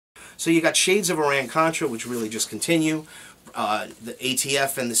So you got shades of Iran-Contra, which really just continue. The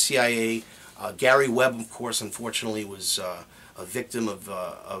ATF and the CIA. Gary Webb, of course, unfortunately, was a victim of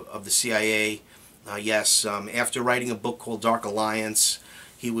the CIA. Yes, after writing a book called Dark Alliance,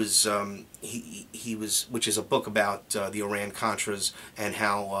 he was, which is a book about the Iran-Contras and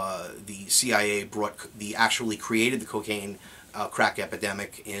how the CIA actually created the cocaine crack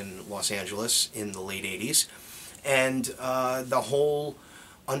epidemic in Los Angeles in the late 80s. And the whole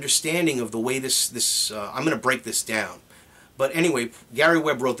understanding of the way I'm going to break this down. But anyway, Gary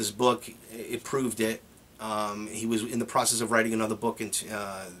Webb wrote this book. It proved it. He was in the process of writing another book,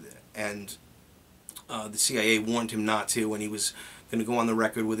 and the CIA warned him not to, and he was going to go on the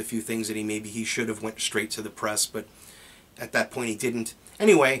record with a few things that maybe he should have went straight to the press, but at that point he didn't.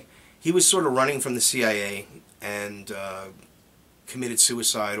 Anyway, he was sort of running from the CIA and committed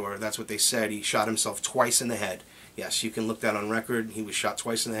suicide, or that's what they said. He shot himself twice in the head. Yes, you can look that on record. He was shot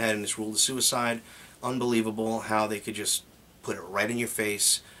twice in the head and it's ruled a suicide. Unbelievable how they could just put it right in your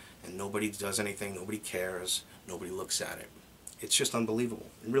face and nobody does anything, nobody cares, nobody looks at it. It's just unbelievable.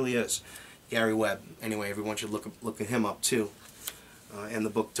 It really is. Gary Webb. Anyway, everyone should look at him up too. And the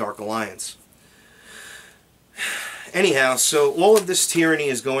book Dark Alliance. Anyhow, so all of this tyranny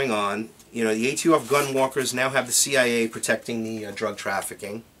is going on. You know, the ATF gun walkers now have the CIA protecting the drug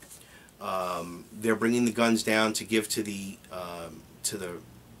trafficking. They're bringing the guns down to give to the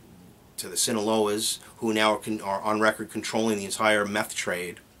Sinaloas, who now are on record controlling the entire meth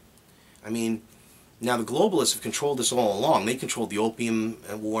trade. I mean, now the globalists have controlled this all along. They controlled the opium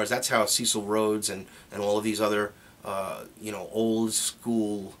wars. That's how Cecil Rhodes and all of these other you know, old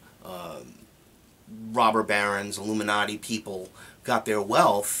school robber barons, Illuminati people got their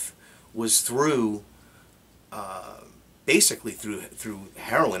wealth, was through basically through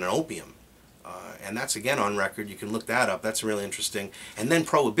heroin and opium. And that's again on record. You can look that up. That's really interesting. And then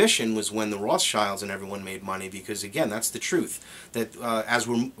Prohibition was when the Rothschilds and everyone made money, because again, that's the truth. That as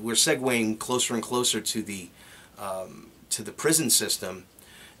we're segueing closer and closer to the prison system,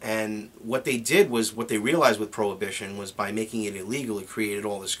 and what they did was, what they realized with Prohibition was, by making it illegal, it created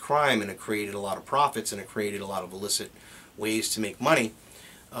all this crime, and it created a lot of profits, and it created a lot of illicit ways to make money.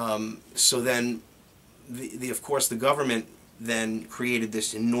 So then, of course, the government then created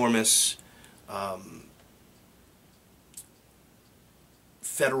this enormous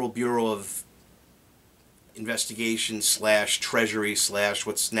Federal Bureau of Investigation / Treasury /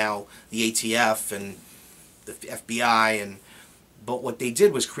 what's now the ATF and the FBI. But what they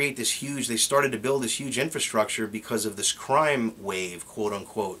did was create this huge, they started to build this huge infrastructure because of this crime wave, quote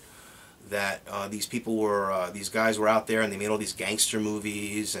unquote, that these guys were out there and they made all these gangster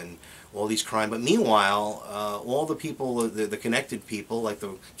movies and all these crime. But meanwhile, all the people, the connected people, like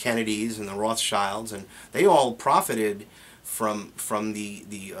the Kennedys and the Rothschilds, and they all profited from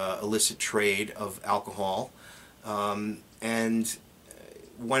the illicit trade of alcohol. And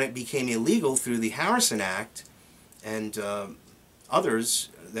when it became illegal through the Harrison Act and others,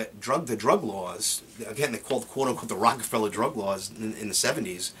 that the drug laws, again, they called quote unquote the Rockefeller drug laws in the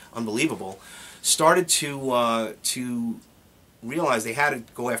 70s, unbelievable, started to realize they had to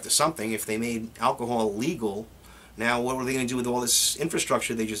go after something. If they made alcohol legal, now what were they going to do with all this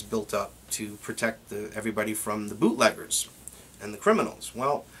infrastructure they just built up to protect everybody from the bootleggers and the criminals?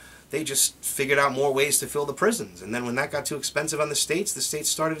 Well, they just figured out more ways to fill the prisons, and then when that got too expensive on the states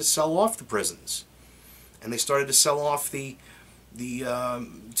started to sell off the prisons, and they started to sell off to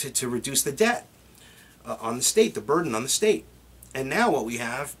reduce the debt on the state, the burden on the state. And now what we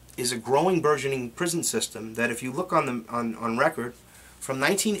have is a growing, burgeoning prison system that, if you look on record, from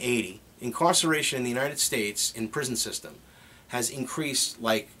 1980, incarceration in the United States in prison system has increased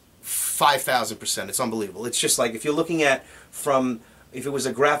like 5,000%. It's unbelievable. It's just like, if you're looking at if it was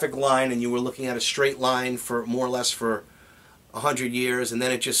a graphic line and you were looking at a straight line for more or less for 100 years, and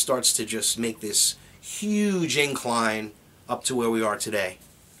then it just starts to just make this huge incline up to where we are today.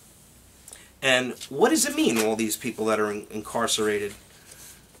 And what does it mean, all these people that are incarcerated?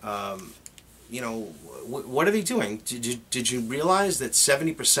 You know, what are they doing? Did you realize that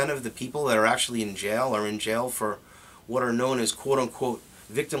 70% of the people that are actually in jail are in jail for what are known as quote-unquote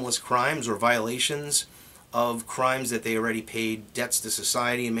victimless crimes, or violations of crimes that they already paid debts to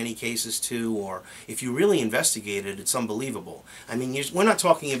society in many cases to? Or if you really investigate it, it's unbelievable. I mean, we're not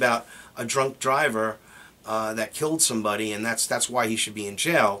talking about a drunk driver that killed somebody and that's why he should be in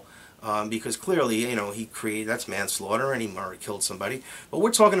jail. Because clearly, you know, that's manslaughter and he killed somebody. But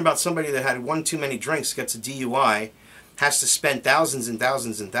we're talking about somebody that had one too many drinks, gets a DUI, has to spend thousands and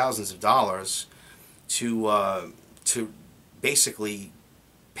thousands and thousands of dollars to basically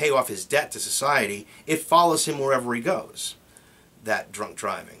pay off his debt to society. It follows him wherever he goes, that drunk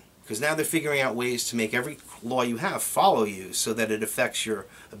driving. because now they're figuring out ways to make every law you have follow you, so that it affects your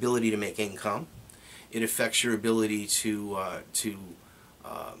ability to make income. It affects your ability to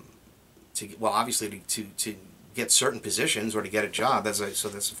well, obviously to get certain positions or to get a job. So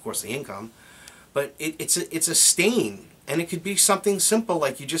that's of course the income. But it's a stain, and it could be something simple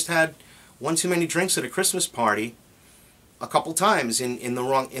like you just had one too many drinks at a Christmas party a couple times in the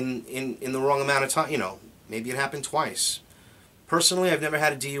wrong wrong amount of time. You know, maybe it happened twice. Personally, I've never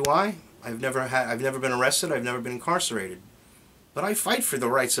had a DUI. I've never been arrested. I've never been incarcerated. But I fight for the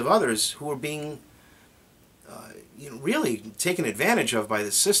rights of others who are being really taken advantage of by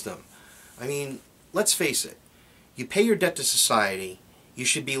the system. I mean, let's face it. You pay your debt to society.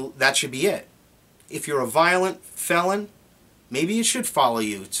 That should be it. If you're a violent felon, maybe it should follow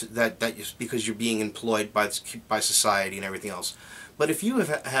you because you're being employed by society and everything else. But if you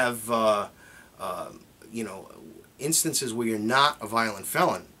have instances where you're not a violent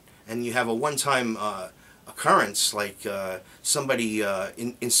felon and you have a one-time occurrence, like somebody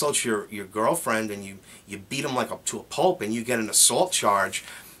insults your girlfriend and you beat them like up to a pulp and you get an assault charge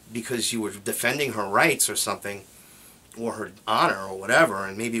because you were defending her rights or something, or her honor or whatever,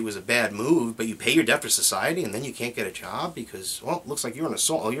 and maybe it was a bad move, but you pay your debt for society and then you can't get a job because, well, it looks like you're an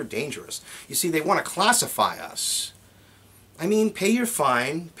assault. Oh, you're dangerous. You see, they want to classify us. I mean, pay your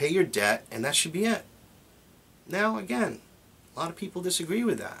fine, pay your debt, and that should be it. Now, again, a lot of people disagree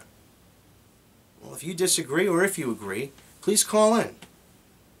with that. Well, if you disagree or if you agree, please call in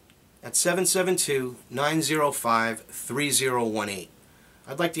at 772-905-3018.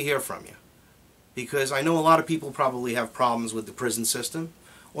 I'd like to hear from you, because I know a lot of people probably have problems with the prison system,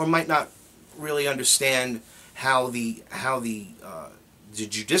 or might not really understand how the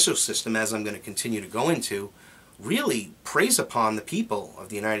judicial system, as I'm going to continue to go into, really preys upon the people of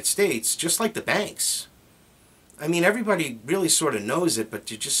the United States, just like the banks. I mean, everybody really sort of knows it, but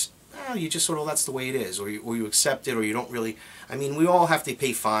you just sort of, that's the way it is, or you accept it, or you don't really. I mean, we all have to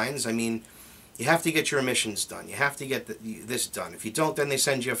pay fines. I mean, you have to get your emissions done. You have to get this done. If you don't, then they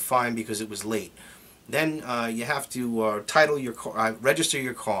send you a fine because it was late. Then you have to title your car, register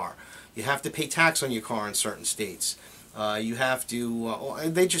your car. You have to pay tax on your car in certain states. You have to.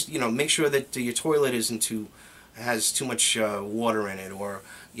 They just make sure that your toilet has too much water in it, or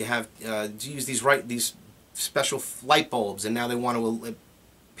you have to use these special light bulbs, and now they want to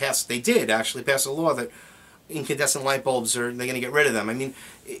pass. They did actually pass a law that incandescent light bulbs they're going to get rid of them. I mean,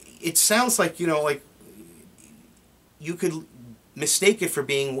 it sounds like like you could mistake it for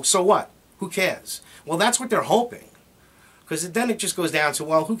being, so what? Who cares? Well, that's what they're hoping, because then it just goes down to,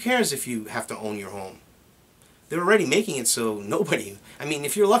 well, who cares if you have to own your home? They're already making it so nobody. I mean,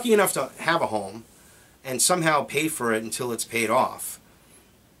 if you're lucky enough to have a home and somehow pay for it until it's paid off,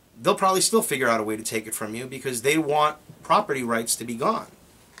 they'll probably still figure out a way to take it from you because they want property rights to be gone.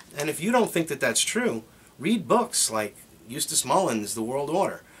 And if you don't think that that's true, read books like Eustace Mullins' The World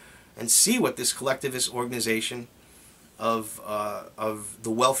Order and see what this collectivist organization of the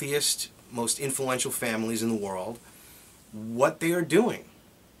wealthiest, most influential families in the world, what they are doing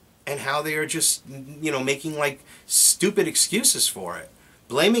and how they are just, making like stupid excuses for it,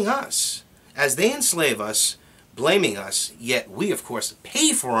 blaming us as they enslave us, blaming us, yet we, of course,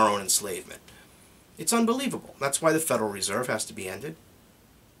 pay for our own enslavement. It's unbelievable. That's why the Federal Reserve has to be ended.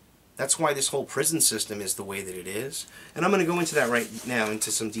 That's why this whole prison system is the way that it is. And I'm going to go into that right now,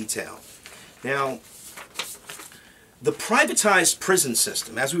 into some detail. Now, the privatized prison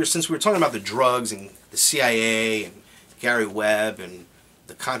system, since we were talking about the drugs and the CIA and Gary Webb and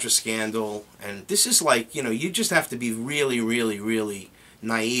the Contra scandal, and this is like, you just have to be really, really, really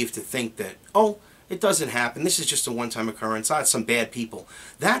naive to think that, oh, it doesn't happen. This is just a one-time occurrence. It's some bad people.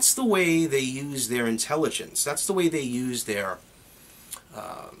 That's the way they use their intelligence. That's the way they use their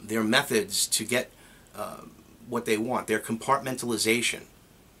methods to get what they want. Their compartmentalization.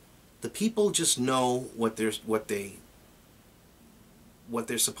 The people just know what they're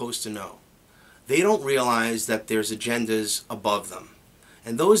supposed to know. They don't realize that there's agendas above them.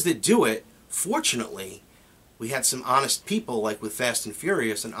 And those that do it, fortunately, we had some honest people, like with Fast and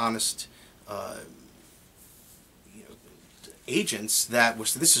Furious, and honest agents that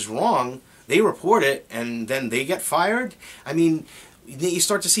was, this is wrong, they report it, and then they get fired. I mean, you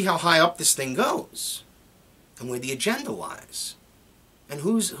start to see how high up this thing goes, and where the agenda lies, and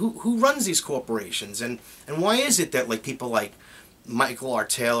who runs these corporations, and why is it that like people like Michael R.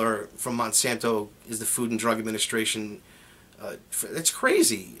 Taylor from Monsanto is the Food and Drug Administration, it's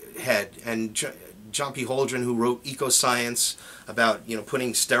crazy head, and John P. Holdren, who wrote Ecoscience about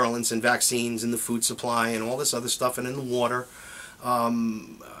putting sterilants and vaccines in the food supply and all this other stuff and in the water,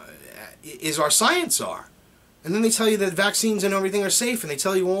 is our science czar. And then they tell you that vaccines and everything are safe, and they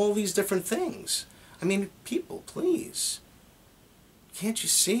tell you all these different things. I mean, people, please. Can't you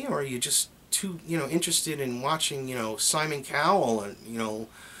see? Or are you just too, interested in watching, Simon Cowell and,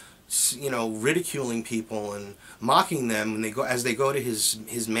 ridiculing people and mocking them when as they go to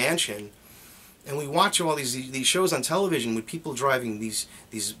his mansion? And we watch all these shows on television with people driving these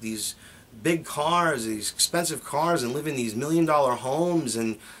big cars, these expensive cars, and live in these $1 million homes,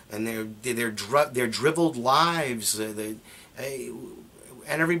 and their driveled lives, and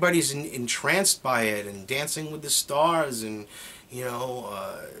everybody's entranced by it, and Dancing with the Stars, and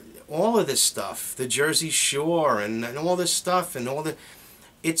all of this stuff, the Jersey Shore, and all this stuff, and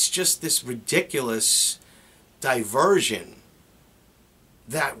it's just this ridiculous diversion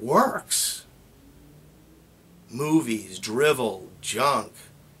that works. Movies, drivel, junk.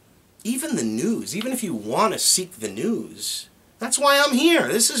 Even the news, even if you want to seek the news, that's why I'm here.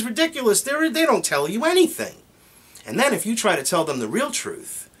 This is ridiculous. They don't tell you anything. And then if you try to tell them the real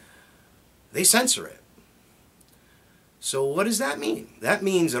truth, they censor it. So what does that mean? That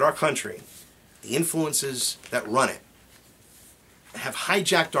means that our country, the influences that run it, have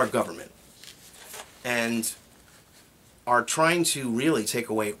hijacked our government and are trying to really take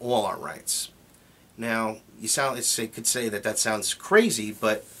away all our rights. Now, could say that sounds crazy,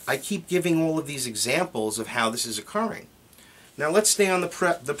 but I keep giving all of these examples of how this is occurring. Now, let's stay on the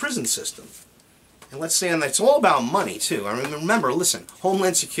prison system. And let's stay on that. It's all about money, too. I mean, remember, listen,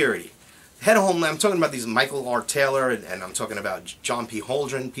 Homeland Security. Head of Homeland, I'm talking about these Michael R. Taylor, and I'm talking about John P.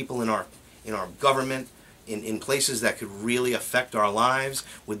 Holdren, people in our government, in places that could really affect our lives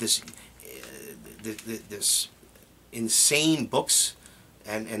with this insane books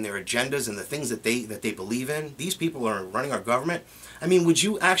and their agendas and the things that they believe in. These people are running our government. I mean, would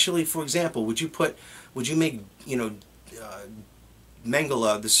you actually, for example, would you make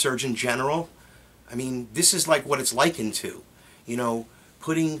Mengele the Surgeon General? I mean, this is like what it's likened to,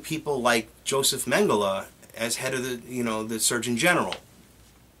 putting people like Joseph Mengele as head of the Surgeon General.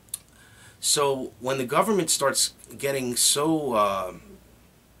 So when the government starts getting so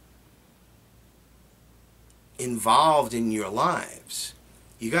involved in your lives,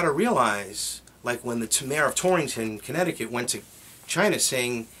 you got to realize, like when the mayor of Torrington, Connecticut, went to China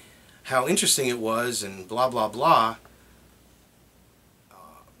saying how interesting it was and blah, blah, blah,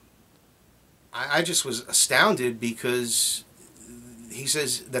 I just was astounded, because he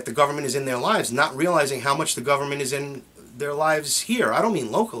says that the government is in their lives, not realizing how much the government is in their lives here. I don't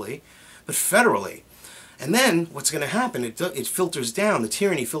mean locally, but federally. And then what's going to happen, it filters down. The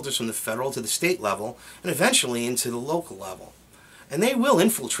tyranny filters from the federal to the state level, and eventually into the local level. And they will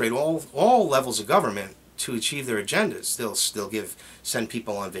infiltrate all levels of government to achieve their agendas. They'll send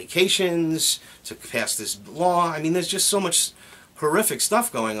people on vacations to pass this law. I mean, there's just so much horrific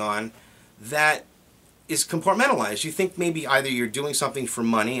stuff going on that is compartmentalized. You think maybe either you're doing something for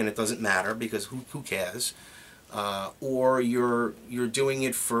money and it doesn't matter because who cares, or you're doing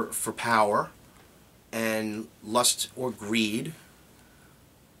it for power and lust or greed,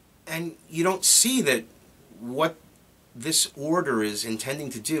 and you don't see that what this order is intending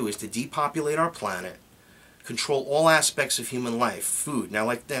to do is to depopulate our planet, control all aspects of human life, food.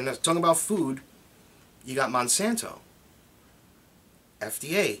 Now, then talking about food, you got Monsanto,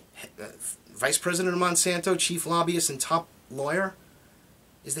 FDA, Vice President of Monsanto, chief lobbyist and top lawyer,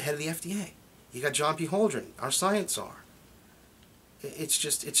 is the head of the FDA. You got John P. Holdren, our science czar. It's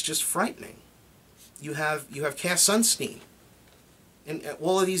just frightening. You have Cass Sunstein, and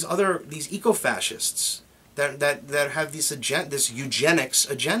all of these eco-fascists that have this eugenics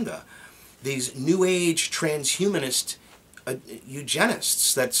agenda, these new age transhumanist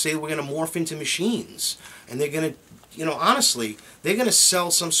eugenists that say we're going to morph into machines, and they're going to, honestly, they're going to sell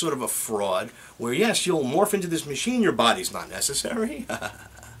some sort of a fraud where, yes, you'll morph into this machine, your body's not necessary.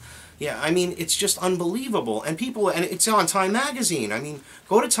 Yeah, I mean, it's just unbelievable. And it's on Time Magazine. I mean,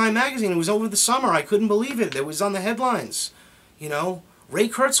 go to Time Magazine. It was over the summer. I couldn't believe it. It was on the headlines. Ray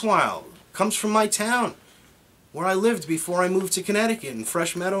Kurzweil comes from my town, where I lived before I moved to Connecticut, in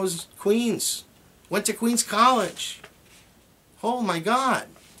Fresh Meadows, Queens. Went to Queens College. Oh, my God.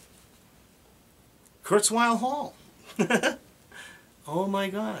 Kurzweil Hall. Oh, my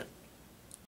God.